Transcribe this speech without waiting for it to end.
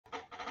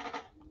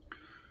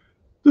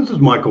This is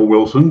Michael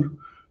Wilson.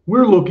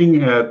 We're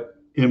looking at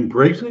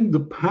embracing the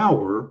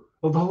power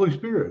of the Holy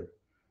Spirit,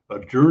 a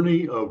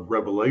journey of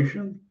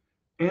revelation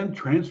and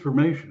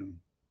transformation.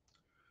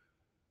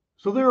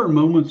 So, there are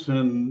moments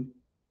in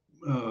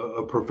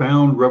a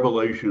profound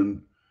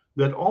revelation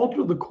that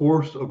alter the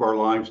course of our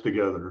lives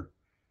together.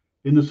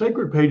 In the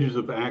sacred pages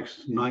of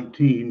Acts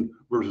 19,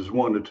 verses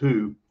 1 to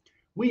 2,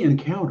 we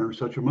encounter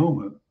such a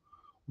moment,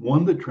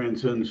 one that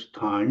transcends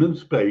time and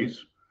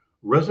space,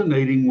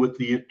 resonating with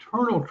the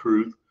eternal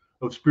truth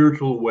of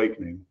spiritual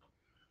awakening.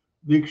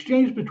 The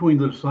exchange between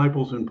the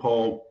disciples and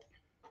Paul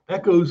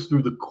echoes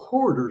through the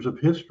corridors of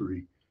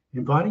history,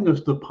 inviting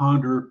us to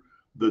ponder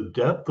the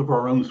depth of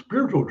our own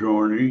spiritual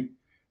journey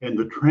and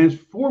the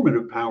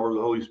transformative power of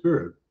the Holy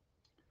Spirit.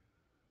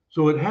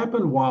 So it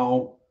happened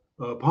while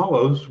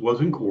Apollos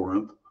was in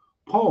Corinth.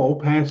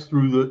 Paul passed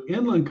through the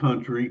inland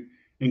country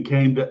and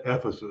came to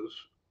Ephesus.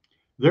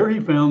 There he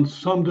found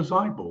some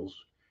disciples,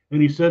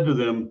 and he said to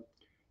them,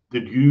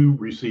 "Did you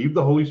receive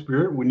the Holy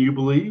Spirit when you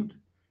believed?"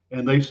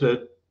 And they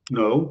said,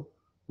 "No,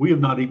 we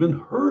have not even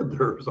heard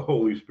there is a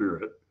Holy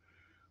Spirit."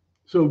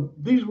 So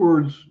these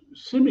words,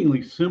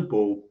 seemingly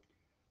simple,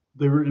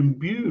 they were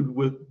imbued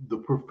with the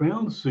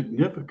profound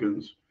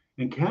significance,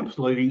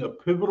 encapsulating a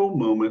pivotal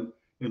moment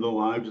in the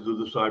lives of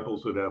the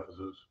disciples at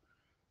Ephesus.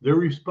 Their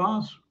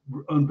response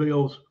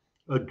unveils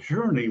a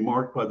journey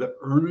marked by the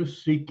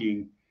earnest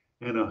seeking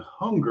and a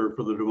hunger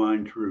for the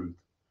divine truth.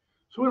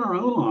 So in our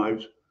own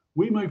lives,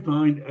 we may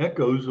find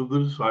echoes of the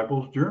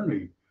disciples'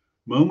 journey,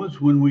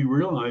 moments when we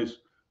realize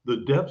the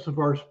depths of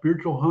our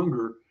spiritual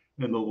hunger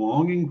and the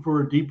longing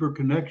for a deeper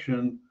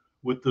connection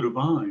with the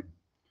divine.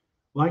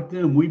 Like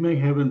them, we may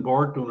have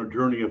embarked on a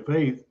journey of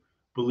faith,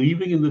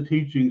 believing in the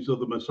teachings of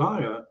the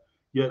Messiah,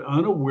 yet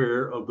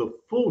unaware of the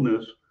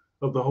fullness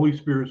of the Holy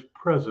Spirit's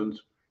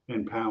presence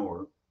and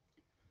power.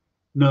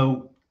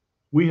 No,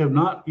 we have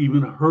not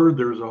even heard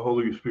there's a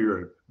Holy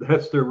Spirit.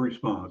 That's their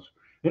response.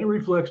 And it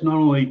reflects not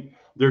only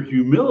their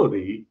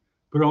humility,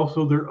 but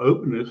also their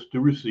openness to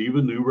receive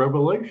a new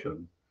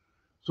revelation.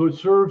 So it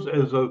serves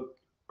as a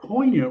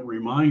poignant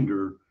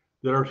reminder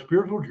that our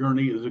spiritual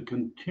journey is a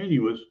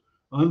continuous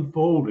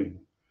unfolding,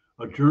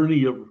 a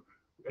journey of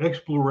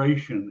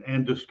exploration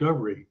and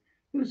discovery.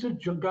 It is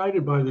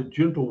guided by the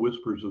gentle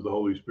whispers of the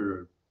Holy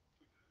Spirit.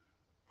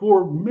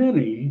 For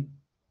many,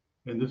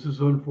 and this is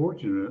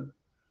unfortunate,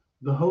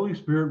 the Holy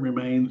Spirit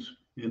remains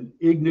an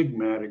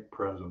enigmatic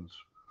presence,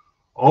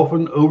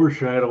 often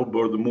overshadowed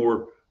by the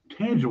more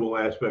tangible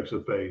aspects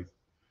of faith.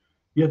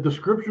 Yet the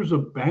scriptures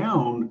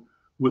abound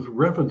with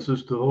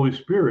references to the Holy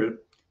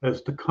Spirit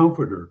as the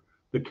comforter,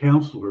 the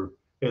counselor,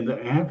 and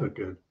the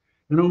advocate.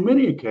 And on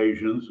many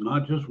occasions,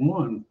 not just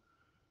one,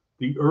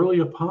 the early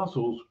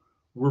apostles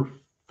were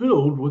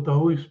filled with the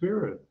Holy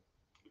Spirit.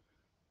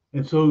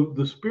 And so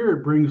the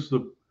Spirit brings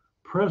the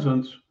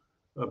presence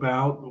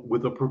about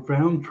with a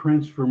profound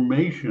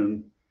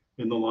transformation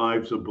in the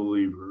lives of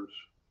believers.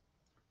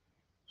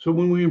 So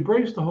when we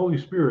embrace the Holy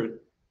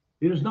Spirit,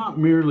 it is not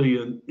merely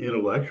an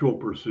intellectual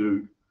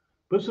pursuit,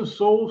 but it's a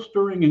soul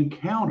stirring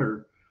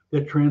encounter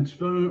that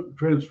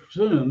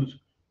transcends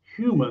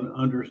human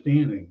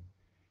understanding.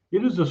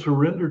 It is a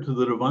surrender to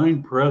the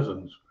divine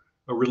presence,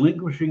 a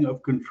relinquishing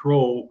of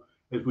control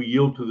as we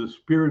yield to the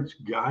Spirit's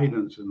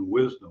guidance and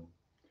wisdom.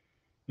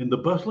 In the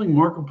bustling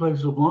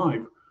marketplace of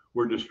life,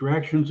 where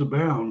distractions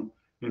abound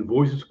and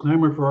voices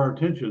clamor for our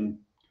attention,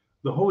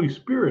 the Holy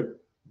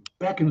Spirit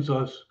beckons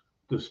us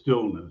to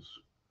stillness.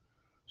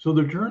 So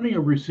the journey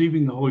of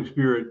receiving the Holy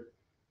Spirit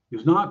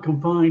is not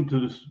confined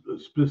to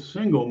this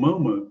single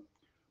moment,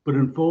 but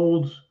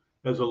unfolds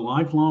as a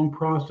lifelong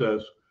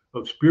process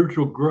of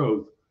spiritual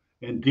growth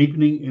and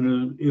deepening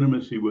in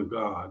intimacy with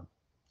God.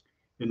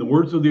 In the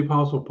words of the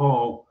Apostle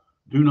Paul,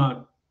 do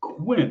not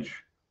quench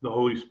the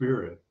Holy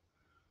Spirit.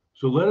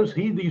 So let us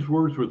heed these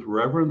words with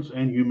reverence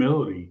and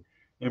humility,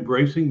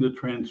 embracing the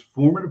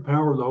transformative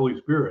power of the Holy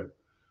Spirit,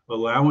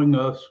 allowing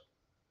us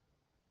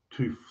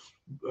to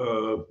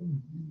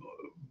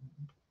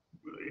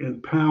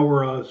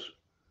empower us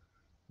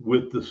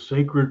with the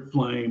sacred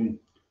flame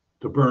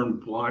to burn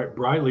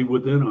brightly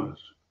within us.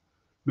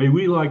 May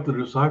we, like the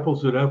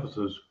disciples at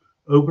Ephesus,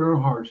 open our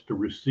hearts to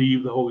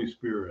receive the Holy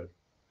Spirit.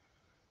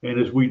 And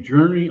as we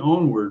journey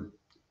onward,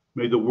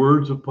 may the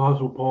words of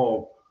Apostle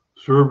Paul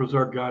serve as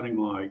our guiding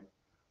light,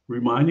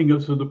 reminding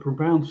us of the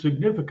profound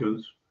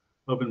significance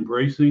of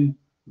embracing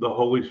the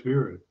Holy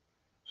Spirit,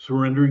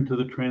 surrendering to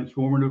the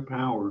transformative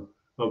power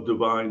of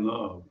divine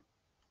love.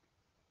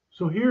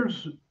 So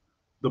here's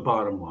the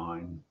bottom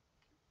line.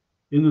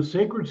 In the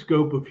sacred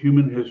scope of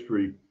human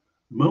history,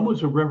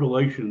 moments of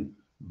revelation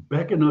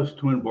beckon us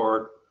to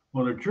embark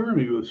on a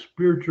journey of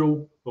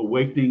spiritual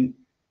awakening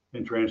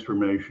and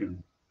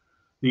transformation.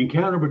 The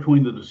encounter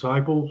between the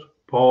disciples,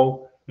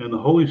 Paul, and the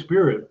Holy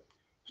Spirit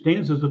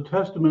stands as a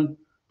testament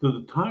to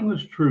the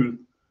timeless truth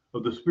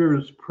of the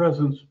Spirit's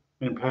presence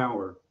and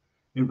power,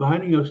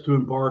 inviting us to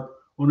embark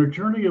on a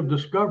journey of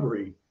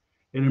discovery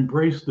and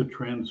embrace the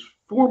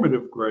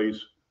transformative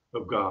grace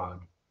of God.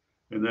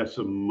 And that's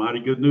some mighty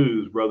good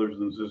news, brothers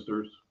and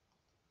sisters.